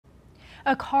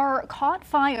A car caught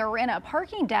fire in a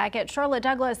parking deck at Charlotte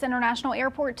Douglas International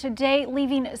Airport today,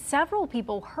 leaving several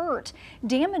people hurt,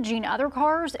 damaging other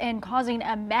cars and causing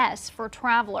a mess for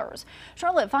travelers.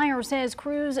 Charlotte Fire says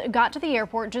crews got to the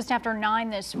airport just after 9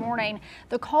 this morning.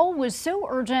 The call was so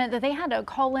urgent that they had to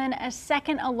call in a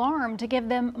second alarm to give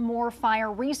them more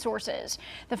fire resources.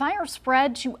 The fire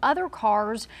spread to other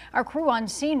cars. Our crew on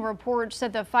scene reports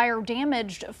that the fire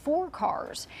damaged 4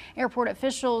 cars. Airport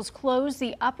officials closed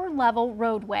the upper level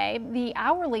roadway, the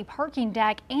hourly parking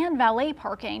deck, and valet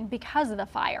parking because of the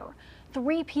fire.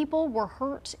 3 people were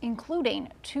hurt, including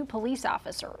 2 police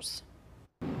officers.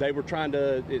 They were trying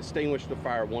to extinguish the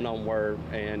fire one-on-one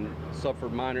and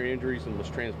suffered minor injuries and was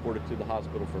transported to the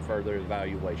hospital for further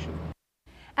evaluation.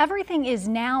 Everything is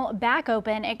now back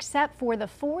open except for the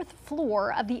 4th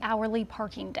floor of the hourly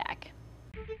parking deck.